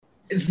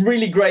It's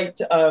really great,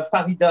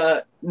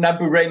 Farida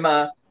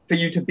Naburema, for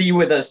you to be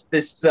with us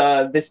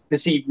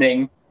this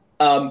evening.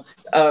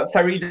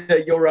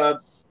 Farida, you're a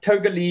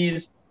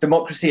Togolese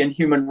democracy and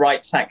human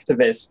rights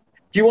activist.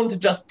 Do you want to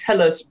just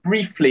tell us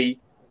briefly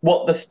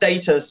what the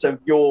status of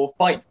your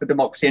fight for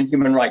democracy and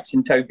human rights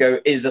in Togo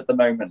is at the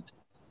moment?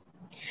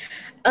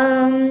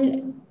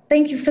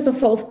 Thank you. First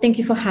of all, thank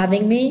you for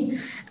having me.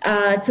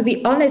 To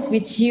be honest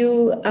with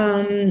you,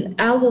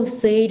 I will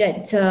say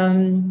that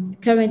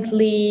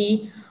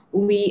currently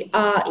we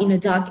are in a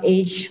dark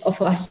age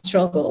of our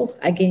struggle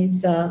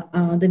against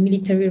the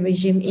military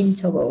regime in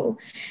Togo.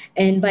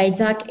 And by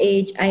dark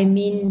age, I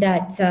mean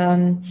that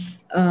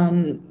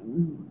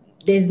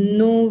there's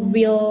no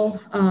real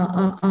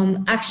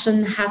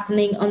action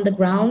happening on the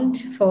ground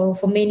for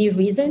many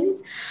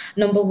reasons.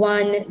 Number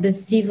one, the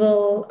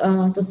civil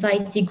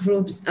society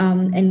groups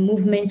and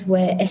movements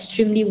were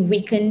extremely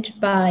weakened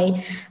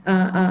by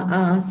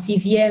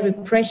severe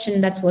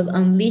repression that was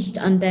unleashed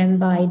on them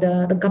by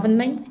the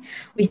government.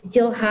 We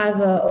still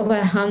have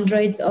over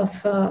hundreds of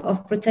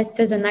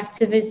protesters and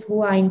activists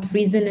who are in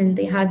prison, and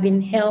they have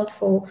been held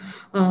for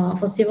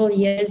several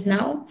years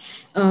now.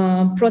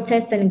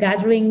 Protests and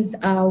gatherings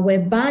were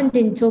banned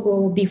in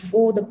Togo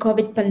before the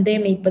COVID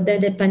pandemic, but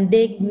then the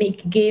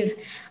pandemic gave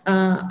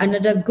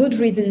another good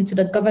reason to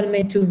the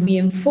government to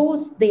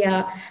reinforce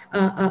their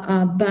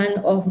ban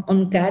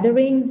on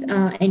gatherings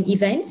and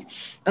events.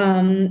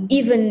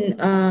 Even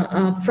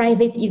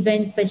private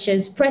events such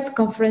as press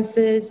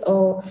conferences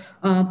or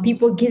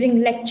people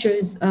giving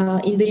lectures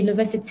in the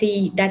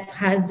university that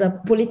has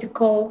a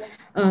political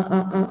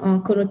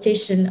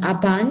connotation are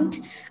banned.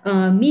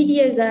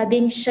 Medias are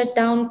being shut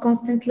down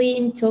constantly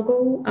in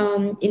Togo.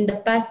 In the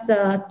past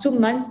 2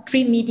 months,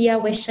 3 media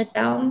were shut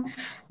down.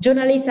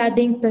 Journalists are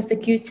being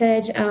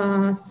persecuted.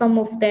 Some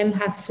of them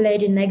have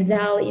fled in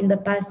exile in the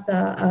past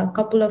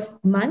couple of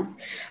months.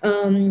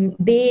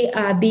 They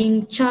are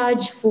being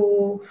charged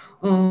for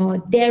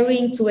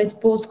daring to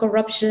expose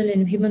corruption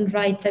and human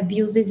rights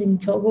abuses in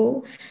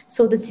Togo.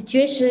 So the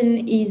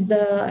situation is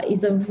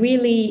a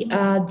really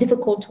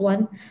difficult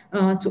one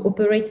to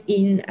operate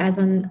in as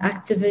an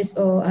activist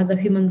or as a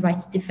human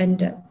rights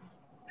defender.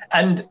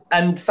 And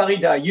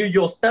Farida, you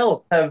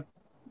yourself have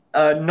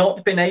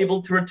not been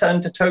able to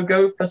return to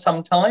Togo for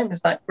some time,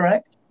 is that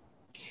correct?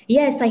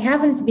 Yes, I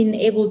haven't been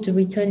able to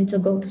return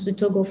to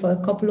Togo for a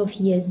couple of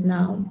years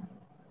now.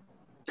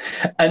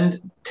 And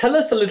tell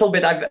us a little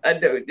bit, I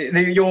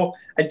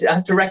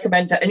have to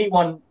recommend to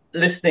anyone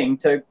listening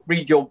to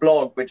read your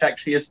blog, which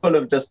actually is full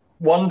of just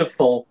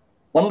wonderful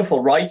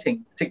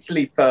writing,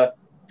 particularly for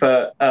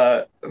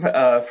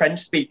French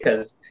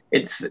speakers.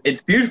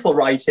 It's beautiful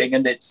writing,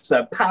 and it's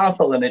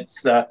powerful, and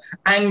it's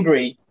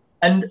angry.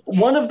 And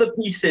one of the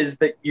pieces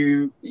that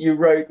you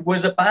wrote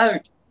was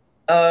about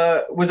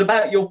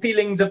your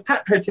feelings of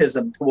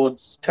patriotism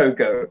towards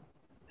Togo.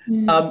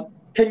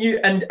 Can you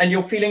and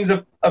your feelings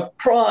of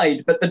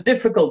pride, but the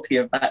difficulty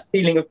of that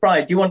feeling of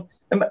pride? It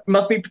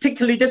must be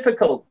particularly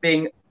difficult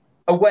being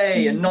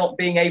away and not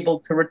being able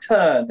to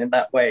return in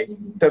that way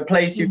to a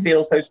place you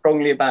feel so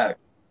strongly about.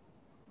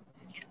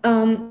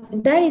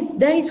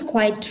 That is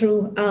quite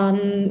true.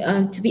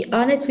 To be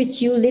honest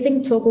with you,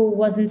 leaving Togo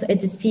wasn't a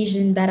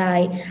decision that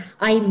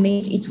I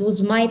made. It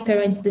was my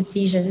parents'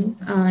 decision,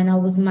 and I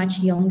was much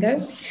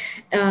younger.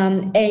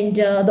 And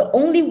the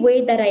only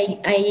way that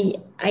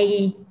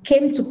I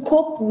came to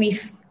cope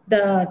with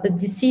the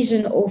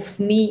decision of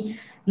me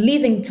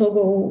leaving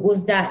Togo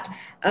was that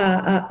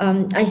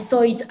I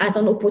saw it as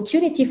an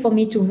opportunity for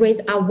me to raise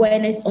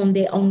awareness on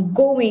the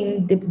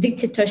ongoing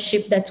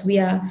dictatorship that we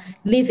are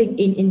living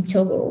in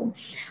Togo.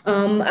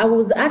 I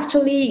was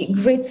actually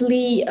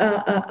greatly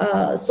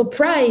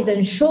surprised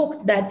and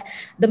shocked that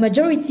the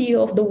majority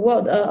of the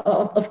world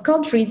of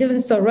countries, even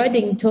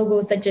surrounding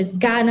Togo, such as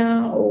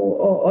Ghana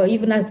or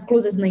even as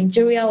close as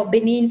Nigeria or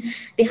Benin,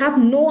 they have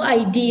no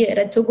idea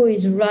that Togo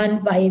is run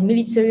by a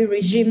military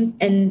regime,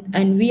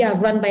 and we are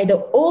run by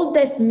the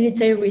oldest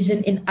military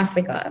regime in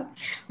Africa.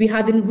 We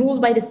have been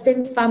ruled by the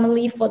same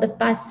family for the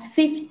past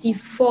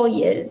 54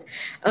 years.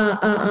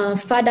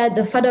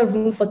 The father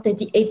ruled for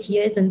 38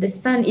 years, and the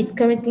son is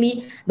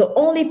currently the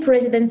only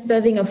president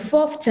serving a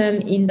 4th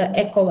term in the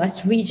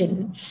ECOWAS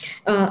region.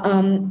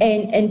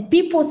 And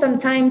people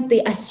sometimes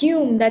they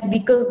assume that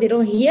because they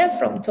don't hear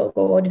from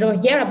Togo or they don't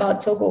hear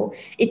about Togo,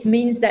 it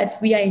means that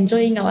we are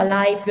enjoying our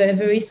life. We are a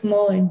very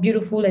small and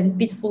beautiful and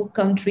peaceful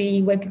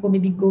country where people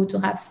maybe go to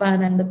have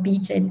fun on the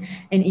beach and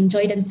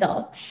enjoy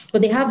themselves.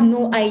 But they have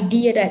no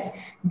idea that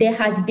there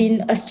has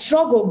been a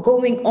struggle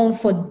going on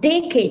for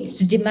decades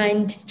to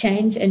demand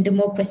change and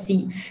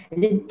democracy.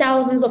 And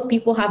thousands of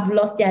people have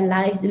lost their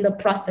lives in the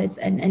process,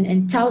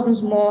 and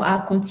thousands more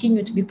are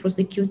continue to be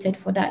prosecuted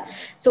for that.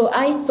 So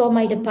I saw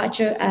my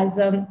departure as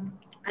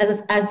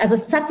as a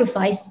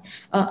sacrifice,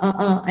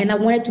 and I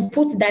wanted to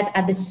put that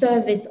at the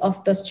service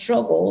of the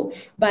struggle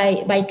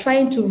by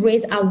trying to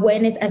raise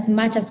awareness as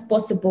much as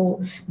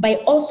possible, by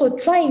also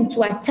trying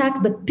to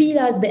attack the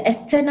pillars, the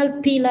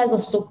external pillars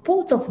of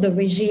support of the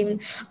regime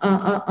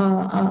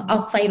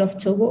outside of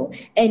Togo,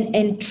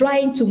 and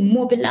trying to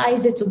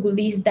mobilize the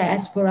Togolese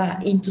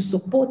diaspora into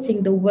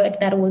supporting the work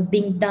that was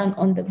being done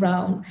on the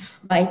ground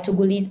by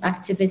Togolese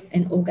activists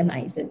and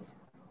organizers.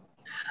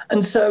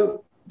 And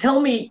so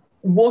tell me,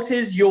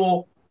 what's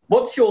your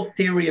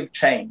theory of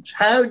change?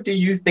 How do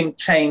you think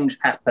change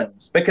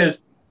happens?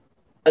 Because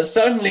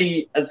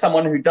certainly as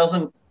someone who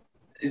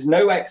is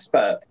no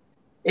expert,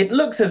 it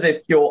looks as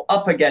if you're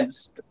up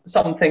against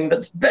something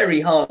that's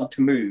very hard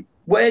to move.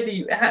 Where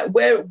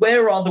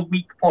are the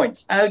weak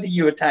points? How do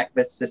you attack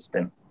this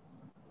system?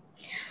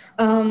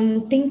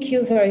 Thank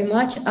you very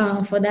much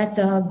for that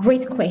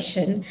great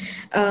question.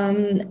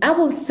 I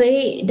will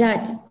say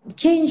that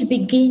change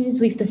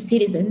begins with the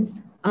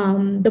citizens.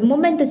 The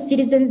moment the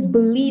citizens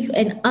believe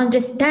and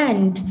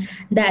understand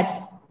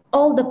that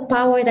all the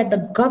power that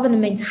the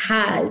government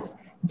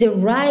has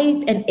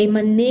derives and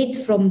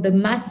emanates from the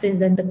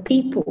masses and the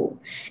people,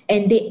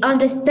 and they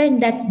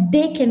understand that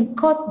they can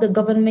cut the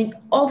government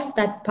off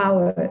that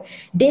power,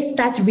 they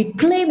start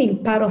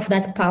reclaiming part of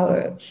that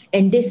power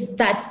and they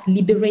start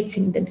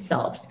liberating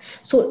themselves.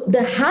 So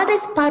the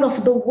hardest part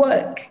of the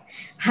work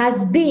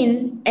has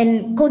been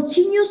and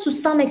continues to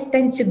some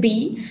extent to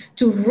be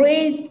to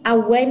raise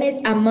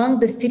awareness among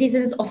the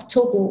citizens of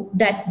Togo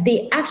that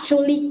they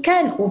actually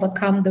can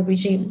overcome the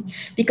regime,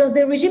 because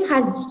the regime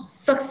has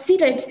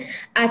succeeded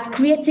at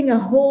creating a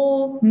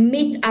whole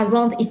myth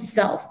around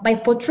itself by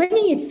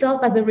portraying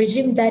itself as a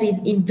regime that is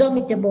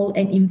indomitable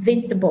and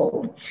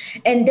invincible.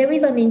 And there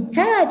is an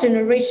entire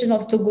generation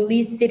of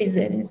Togolese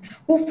citizens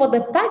who for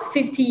the past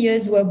 50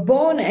 years were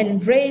born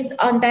and raised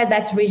under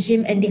that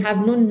regime, and they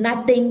have known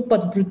nothing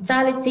but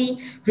brutality,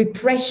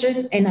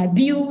 repression, and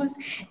abuse.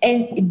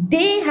 And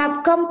they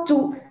have come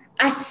to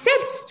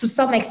accept to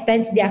some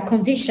extent their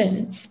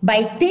condition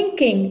by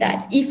thinking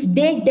that if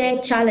they dare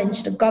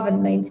challenge the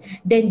government,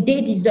 then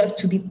they deserve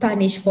to be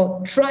punished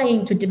for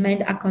trying to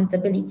demand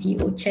accountability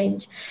or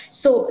change.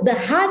 So the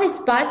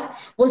hardest part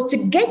was to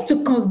get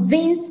to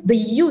convince the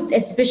youth,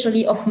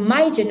 especially of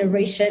my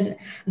generation,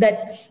 that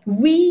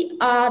we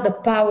are the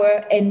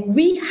power and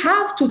we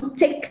have to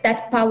take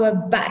that power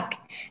back.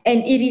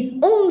 And it is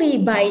only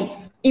by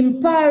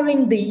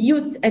empowering the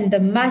youth and the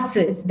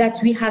masses that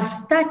we have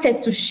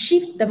started to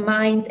shift the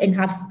minds and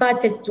have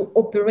started to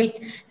operate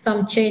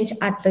some change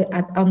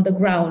on the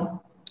ground.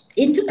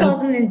 In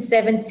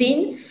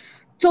 2017,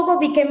 Togo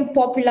became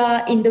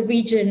popular in the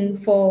region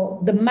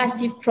for the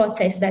massive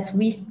protests that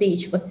we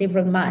staged for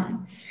several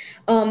months.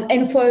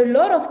 And for a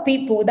lot of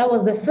people, that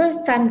was the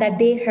first time that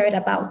they heard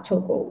about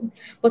Togo.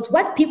 But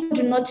what people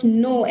do not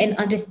know and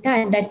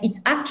understand that it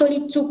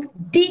actually took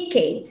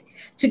decades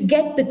to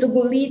get the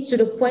Togolese to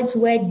the point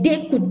where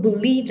they could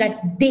believe that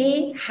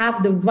they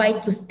have the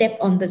right to step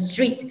on the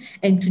street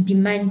and to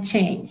demand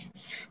change.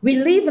 We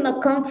live in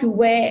a country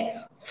where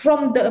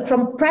from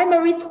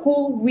primary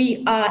school,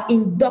 we are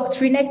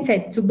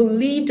indoctrinated to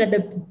believe that the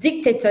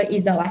dictator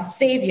is our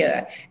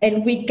savior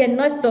and we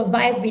cannot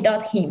survive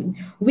without him.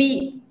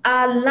 We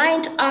are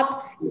lined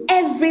up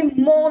every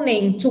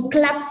morning to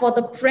clap for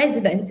the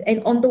president,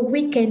 and on the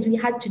weekends we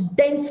had to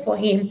dance for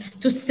him,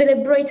 to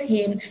celebrate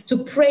him,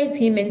 to praise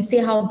him and say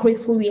how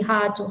grateful we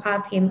are to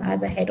have him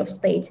as a head of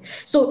state.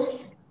 So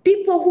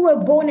people who were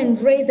born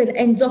and raised and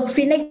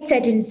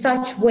indoctrinated in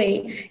such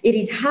way, it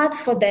is hard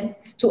for them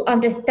to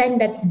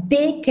understand that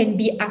they can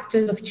be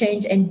actors of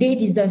change and they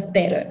deserve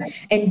better.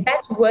 And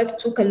that work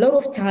took a lot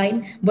of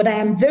time, but I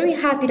am very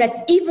happy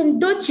that even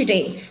though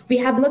today we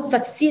have not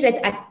succeeded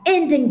at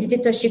ending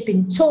dictatorship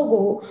in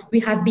Togo, we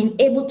have been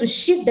able to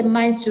shift the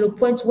minds to the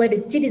point where the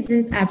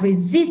citizens are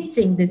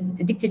resisting the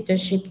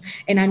dictatorship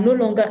and are no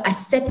longer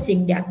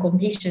accepting their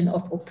condition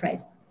of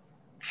oppressed.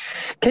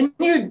 Can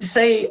you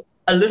say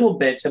a little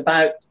bit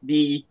about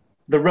the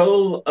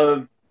role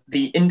of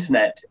the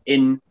internet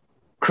in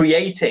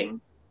creating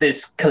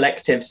this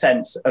collective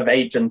sense of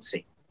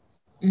agency?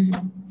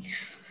 Mm-hmm.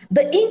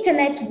 The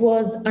internet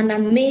was an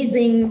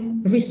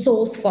amazing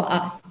resource for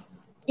us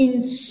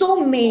in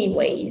so many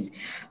ways.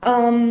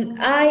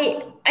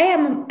 I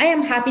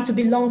am happy to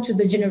belong to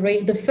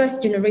the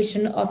first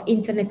generation of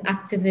internet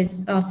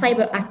activists,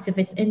 cyber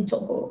activists in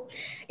Togo.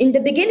 In the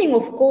beginning,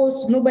 of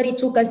course, nobody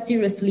took us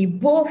seriously,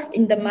 both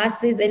in the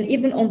masses and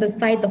even on the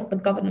sides of the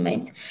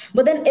government.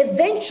 But then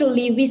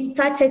eventually we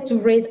started to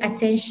raise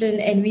attention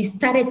and we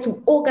started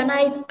to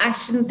organize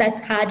actions that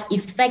had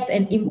effect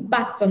and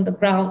impact on the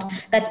ground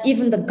that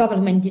even the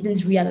government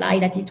didn't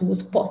realize that it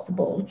was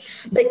possible.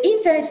 The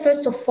internet,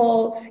 first of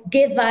all,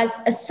 gave us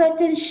a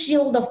certain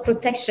shield of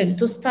protection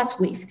to start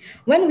with.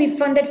 When we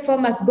funded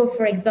Farmers Go,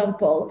 for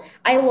example,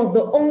 I was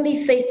the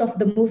only face of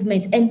the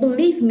movement. And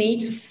believe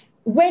me,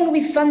 when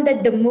we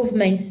funded the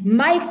movement,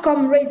 my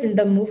comrades in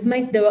the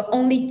movement, there were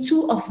only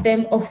two of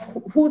them of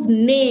whose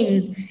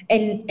names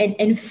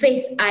and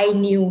face I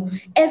knew.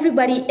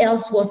 Everybody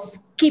else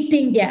was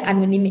keeping their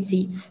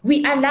anonymity.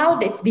 We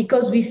allowed it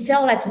because we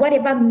felt that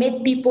whatever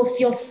made people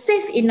feel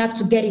safe enough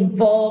to get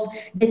involved,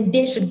 then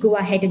they should go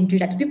ahead and do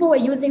that. People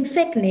were using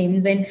fake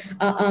names and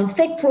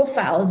fake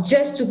profiles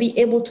just to be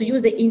able to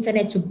use the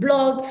internet to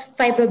blog,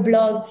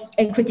 cyberblog,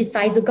 and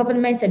criticize the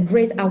government and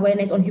raise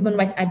awareness on human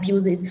rights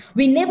abuses.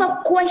 We never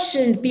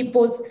questioned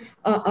people's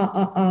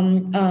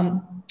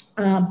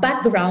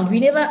background. We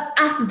never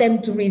asked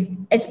them to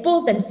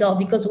expose themselves,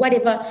 because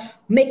whatever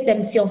make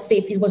them feel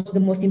safe, it was the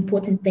most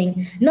important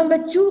thing. Number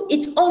two,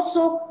 it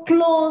also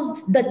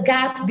closed the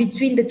gap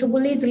between the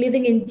Togolese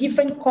living in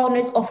different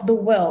corners of the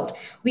world.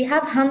 We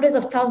have hundreds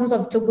of thousands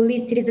of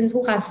Togolese citizens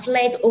who have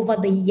fled over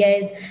the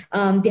years.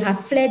 They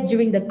have fled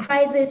during the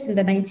crisis in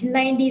the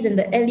 1990s and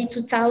the early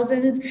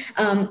 2000s.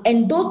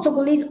 And those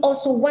Togolese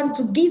also want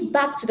to give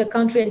back to the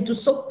country and to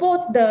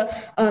support the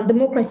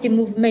democracy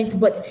movement.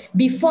 But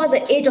before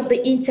the age of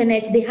the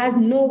internet, they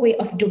had no way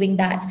of doing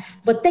that.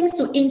 But thanks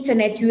to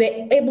internet, we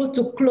were able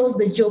to close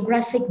the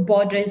geographic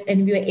borders,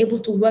 and we were able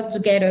to work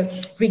together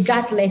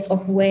regardless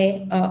of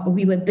where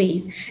we were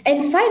based.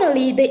 And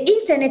finally, the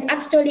internet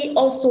actually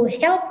also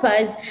helped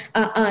us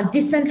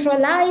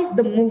decentralize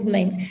the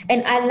movement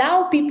and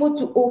allow people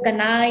to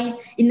organize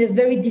in a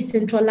very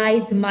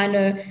decentralized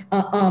manner,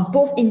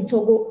 both in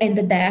Togo and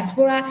the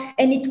diaspora.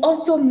 And it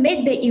also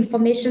made the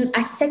information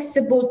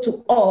accessible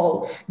to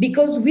all,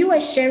 because we were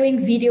sharing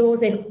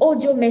videos and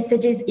audio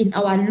messages in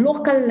our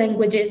local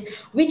languages,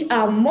 which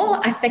are more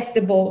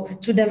accessible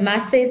to the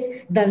masses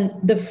than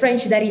the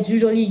French that is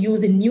usually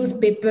used in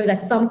newspapers that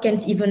some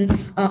can't even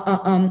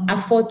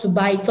afford to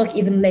buy, talk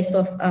even less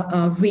of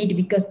read,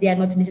 because they are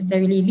not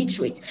necessarily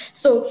literate.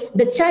 So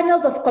the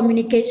channels of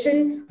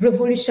communication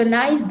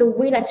revolutionized the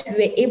way that we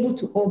were able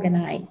to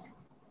organize.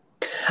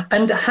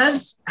 And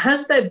has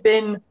there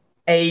been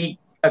a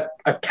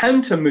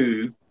counter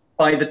move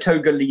by the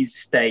Togolese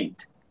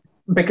state?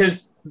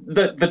 Because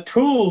the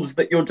tools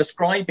that you're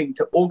describing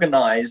to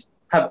organize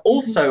have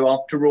also,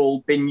 after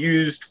all, been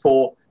used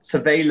for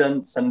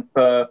surveillance and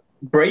for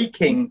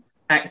breaking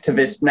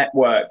activist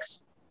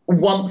networks.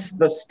 Once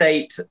the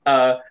state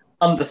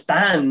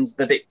understands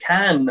that it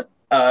can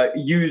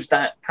use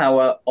that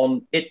power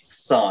on its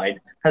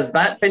side, has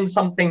that been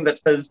something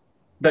that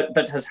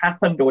has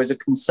happened or is a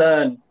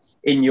concern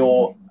in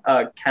your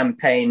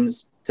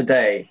campaigns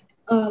today?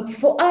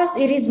 For us,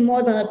 it is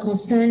more than a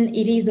concern,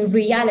 it is a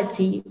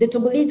reality. The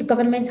Togolese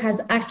government has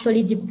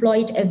actually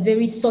deployed a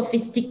very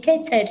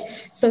sophisticated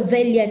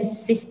surveillance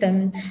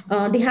system.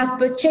 They have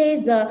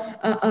purchased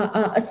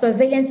a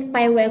surveillance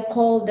spyware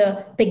called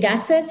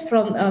Pegasus,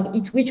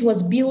 which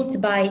was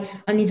built by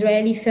an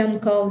Israeli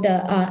firm called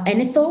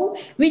NSO,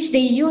 which they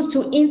use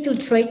to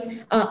infiltrate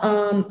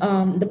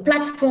the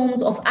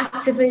platforms of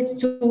activists,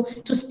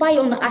 to spy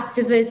on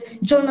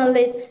activists,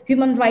 journalists,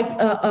 human rights,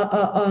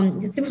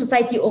 civil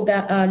society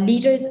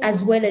leaders,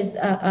 as well as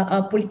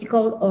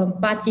political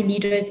party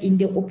leaders in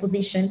the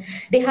opposition.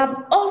 They have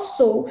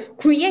also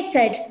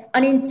created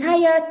an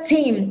entire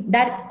team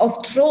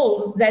of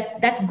trolls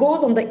that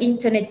goes on the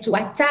internet to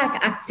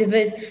attack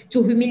activists,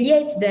 to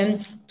humiliate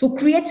them, to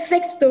create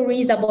fake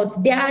stories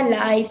about their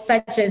lives,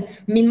 such as,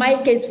 in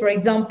my case, for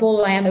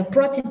example, I am a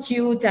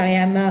prostitute, I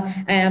am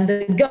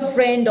the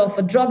girlfriend of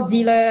a drug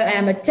dealer, I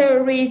am a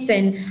terrorist,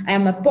 and I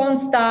am a porn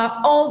star.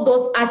 All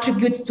those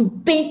attributes to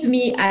paint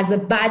me as a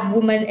bad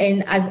woman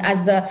and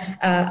as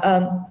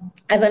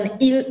an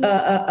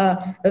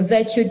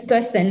ill-virtued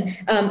person.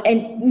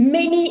 And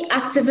many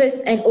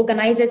activists and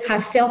organizers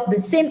have felt the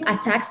same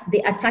attacks, the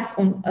attacks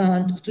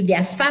to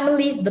their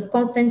families, the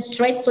constant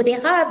threats. So they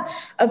have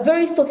a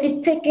very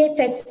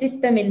sophisticated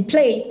system in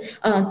place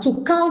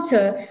to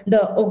counter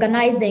the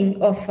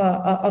organizing of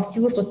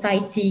civil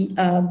society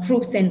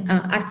groups and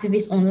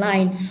activists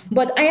online.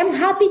 But I am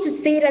happy to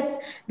say that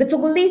the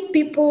Togolese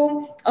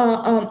people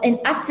and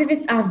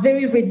activists are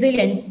very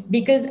resilient,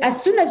 because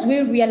as soon as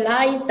we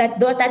realized that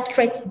that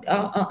threat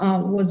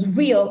was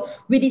real,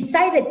 we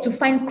decided to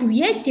find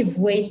creative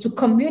ways to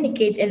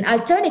communicate and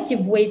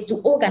alternative ways to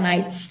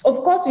organize.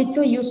 Of course, we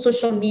still use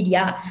social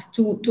media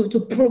to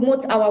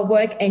promote our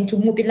work and to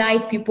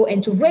mobilize people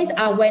and to raise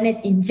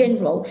awareness in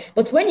general.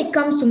 But when it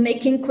comes to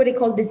making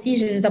critical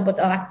decisions about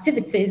our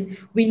activities,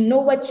 we know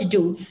what to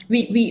do.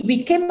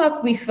 We came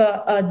up with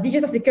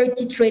digital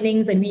security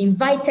trainings, and we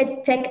invited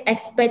tech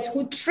experts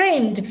who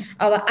trained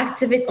our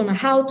activists on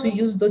how to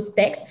use those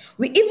techs.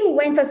 We even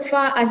went as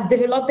far as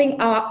developing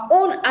our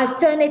own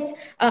alternate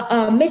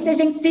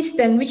messaging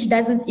system, which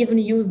doesn't even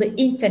use the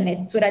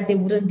internet, so that they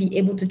wouldn't be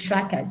able to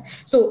track us.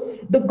 So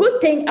the good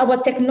thing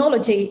about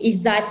technology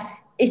is that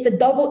it's a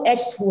double-edged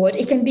sword.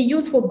 It can be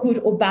used for good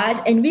or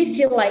bad. And we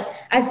feel like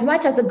as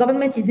much as the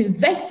government is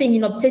investing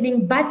in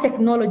obtaining bad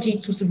technology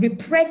to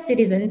repress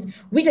citizens,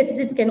 we the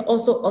citizens can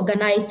also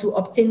organize to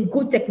obtain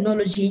good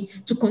technology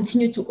to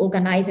continue to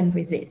organize and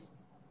resist.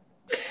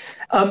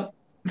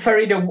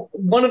 Farida,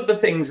 one of the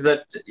things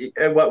that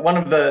one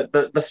of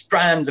the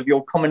strands of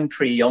your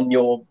commentary on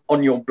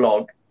your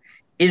blog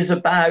is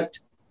about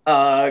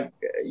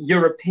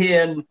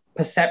European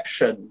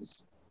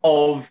perceptions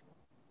of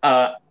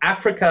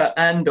Africa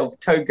and of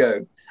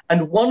Togo.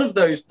 And one of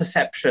those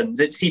perceptions,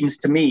 it seems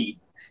to me,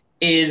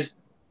 is,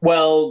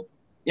 well,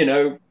 you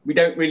know, we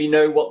don't really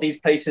know what these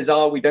places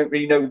are. We don't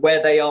really know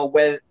where they are,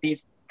 where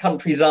these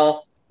countries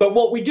are. But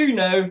what we do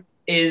know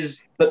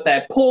is that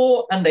they're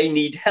poor and they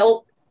need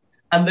help,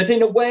 and that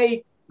in a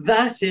way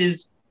that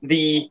is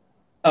the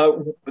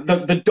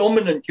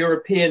dominant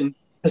European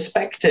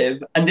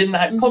perspective. And in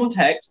that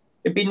context,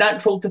 it'd be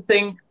natural to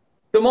think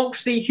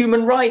democracy,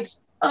 human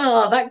rights,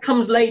 that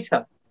comes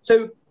later.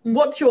 So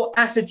what's your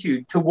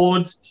attitude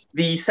towards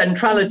the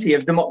centrality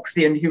of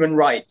democracy and human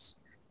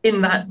rights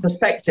in that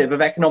perspective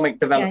of economic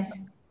development?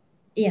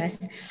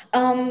 Yes.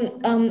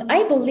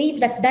 I believe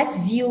that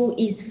view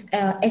is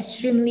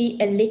extremely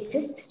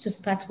elitist to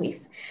start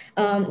with.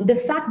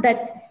 The fact that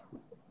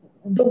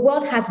the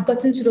world has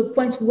gotten to the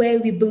point where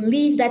we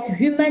believe that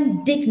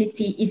human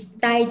dignity is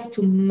tied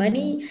to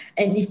money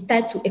and is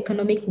tied to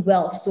economic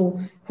wealth.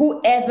 So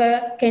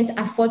whoever can't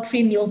afford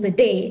 3 meals a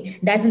day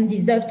doesn't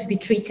deserve to be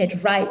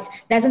treated right,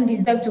 doesn't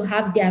deserve to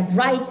have their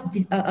rights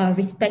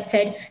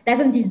respected,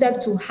 doesn't deserve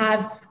to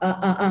have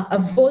a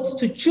vote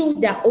to choose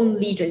their own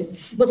leaders.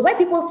 But what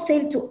people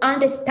fail to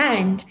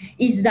understand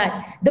is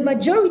that the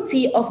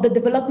majority of the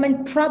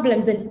development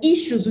problems and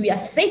issues we are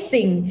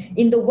facing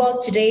in the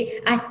world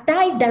today are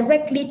tied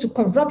directly to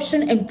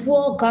corruption and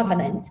poor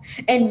governance.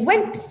 And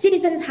when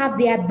citizens have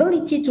the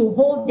ability to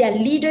hold their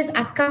leaders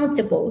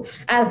accountable,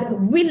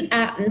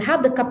 and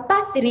have the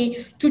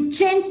capacity to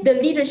change the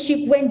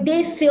leadership when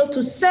they fail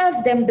to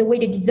serve them the way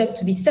they deserve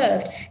to be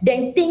served,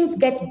 then things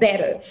get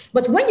better.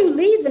 But when you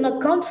live in a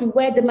country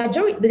where the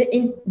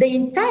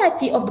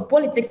entirety of the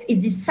politics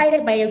is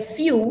decided by a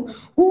few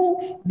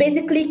who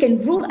basically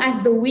can rule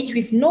as the witch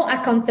with no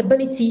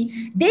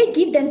accountability, they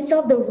give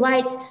themselves the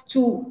right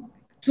to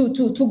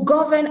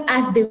govern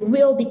as they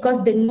will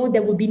because they know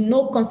there will be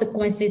no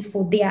consequences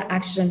for their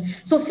action.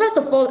 So first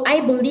of all,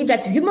 I believe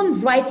that human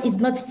rights is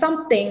not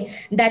something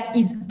that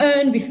is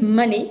earned with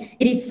money.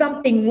 It is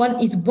something one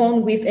is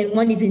born with and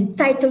one is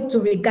entitled to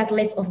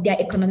regardless of their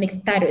economic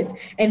status.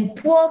 And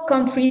poor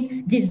countries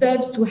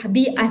deserve to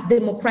be as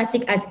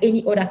democratic as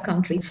any other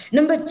country.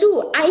 Number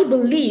two, I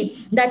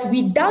believe that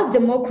without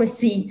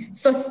democracy,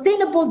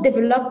 sustainable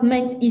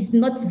development is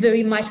not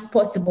very much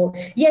possible.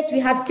 Yes, we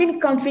have seen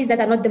countries that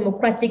are not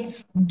democratic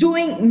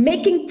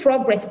making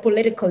progress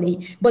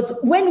politically. But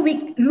when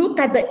we look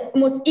at the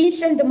most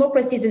ancient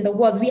democracies in the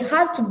world, we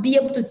have to be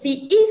able to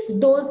see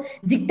if those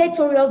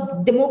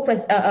dictatorial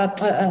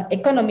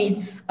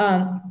economies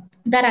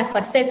that are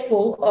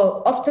successful,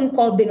 or often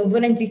called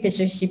benevolent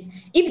dictatorship,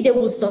 if they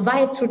will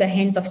survive through the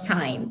hands of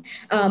time.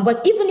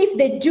 But even if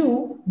they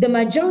do, the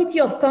majority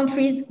of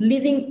countries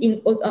living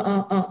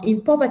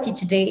in poverty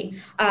today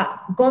are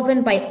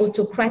governed by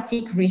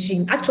autocratic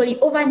regime. Actually,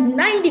 over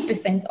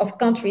 90% of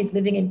countries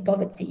living in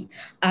poverty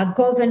are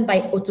governed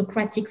by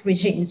autocratic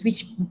regimes,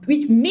 which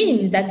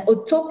means that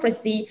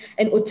autocracy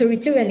and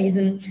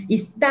authoritarianism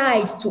is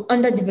tied to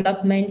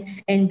underdevelopment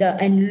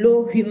and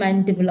low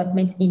human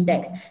development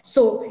index.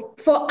 So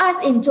for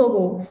us in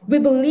Togo, we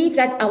believe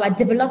that our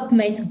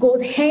development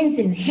goes hands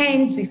in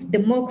hands with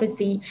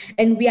democracy,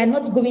 and we are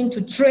not going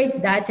to trace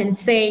that and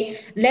say,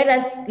 let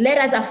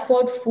us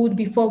afford food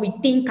before we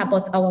think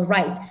about our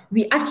rights.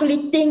 We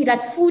actually think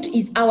that food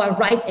is our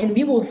right, and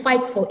we will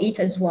fight for it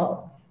as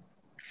well.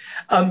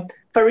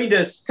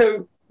 Farida,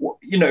 so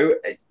you know,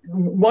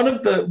 one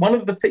of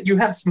the you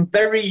have some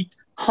very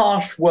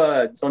harsh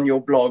words on your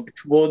blog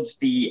towards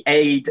the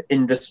aid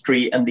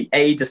industry and the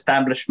aid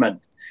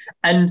establishment,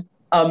 and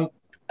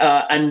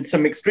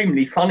some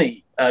extremely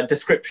funny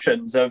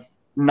descriptions of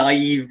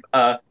naive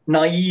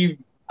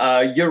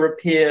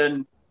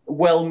European,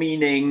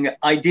 well-meaning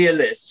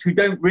idealists who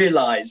don't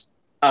realize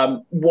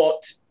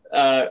what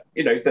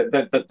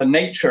the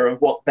nature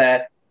of what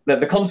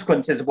the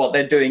consequences of what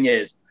they're doing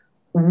is.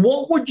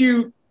 What would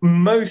you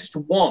most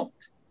want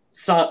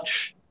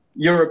such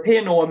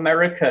European or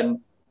American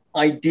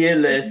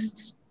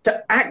idealists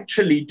to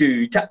actually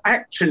do, to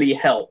actually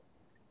help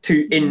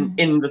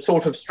in the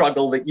sort of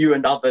struggle that you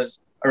and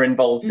others are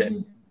involved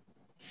in?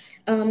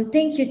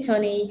 Thank you,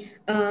 Tony.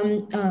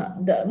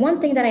 The one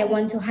thing that I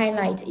want to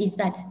highlight is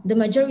that the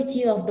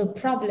majority of the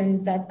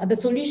problems the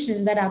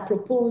solutions that are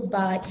proposed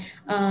by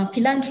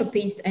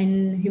philanthropists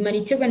and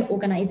humanitarian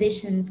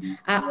organizations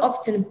are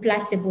often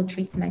placebo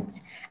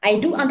treatments. I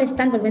do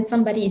understand that when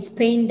somebody is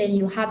pain, then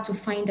you have to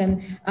find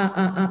them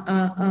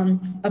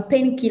a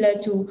painkiller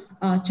to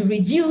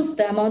reduce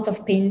the amount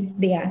of pain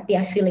they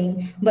are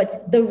feeling.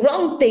 But the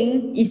wrong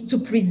thing is to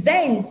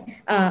present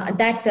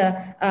that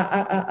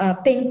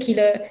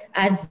painkiller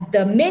as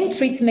the main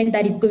treatment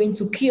that is going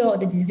to cure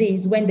the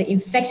disease when the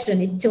infection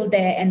is still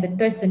there and the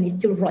person is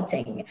still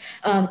rotting.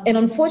 And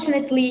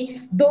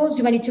unfortunately, those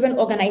humanitarian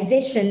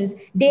organizations,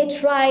 they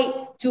try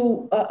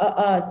to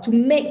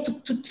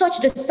touch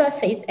the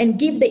surface and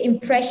give the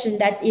impression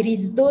that it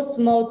is those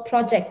small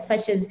projects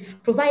such as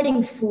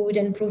providing food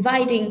and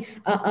providing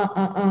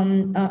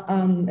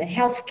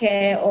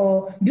healthcare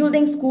or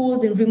building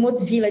schools in remote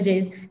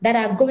villages that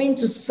are going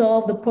to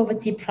solve the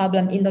poverty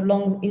problem in the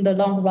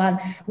long run.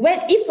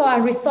 If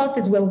our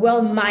resources were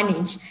well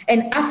managed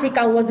and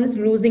Africa wasn't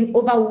losing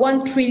over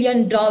 $1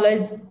 trillion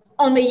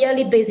on a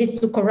yearly basis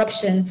to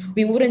corruption,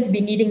 we wouldn't be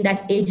needing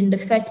that aid in the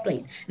first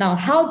place. Now,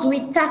 how do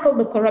we tackle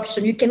the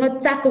corruption? You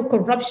cannot tackle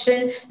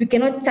corruption. You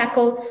cannot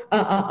tackle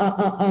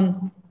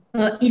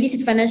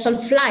illicit financial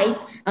flight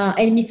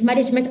and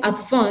mismanagement at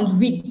funds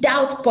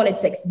without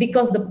politics,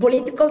 because the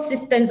political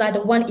systems are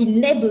the one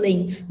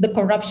enabling the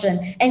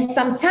corruption. And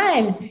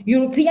sometimes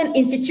European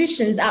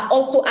institutions are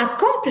also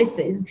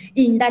accomplices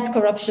in that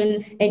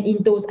corruption and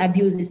in those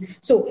abuses.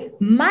 So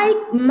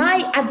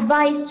my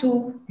advice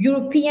to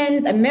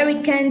Europeans,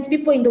 Americans,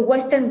 people in the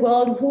Western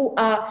world who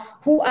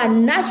are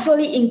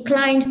naturally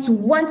inclined to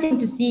wanting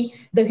to see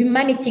the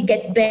humanity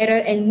get better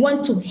and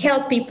want to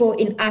help people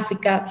in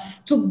Africa,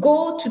 to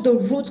go to the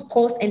root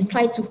cause and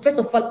try to, first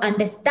of all,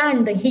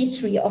 understand the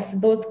history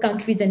of those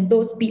countries and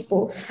those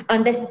people,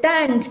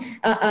 understand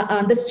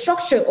the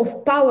structure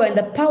of power and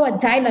the power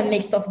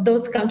dynamics of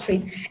those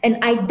countries,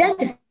 and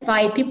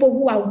identify people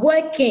who are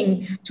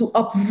working to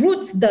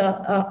uproot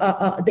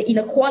the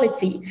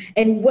inequality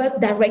and work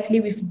directly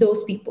with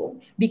those people.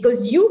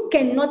 Because you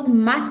cannot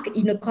mask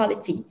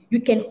inequality. You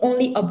can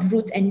only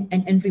uproot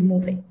and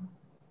remove it.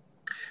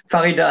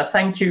 Farida,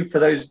 thank you for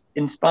those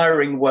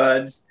inspiring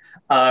words.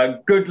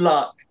 Good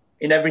luck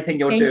in everything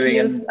you're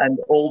doing, and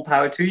all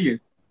power to you.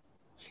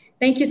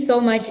 Thank you so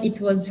much.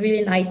 It was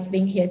really nice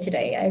being here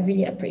today. I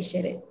really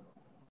appreciate it.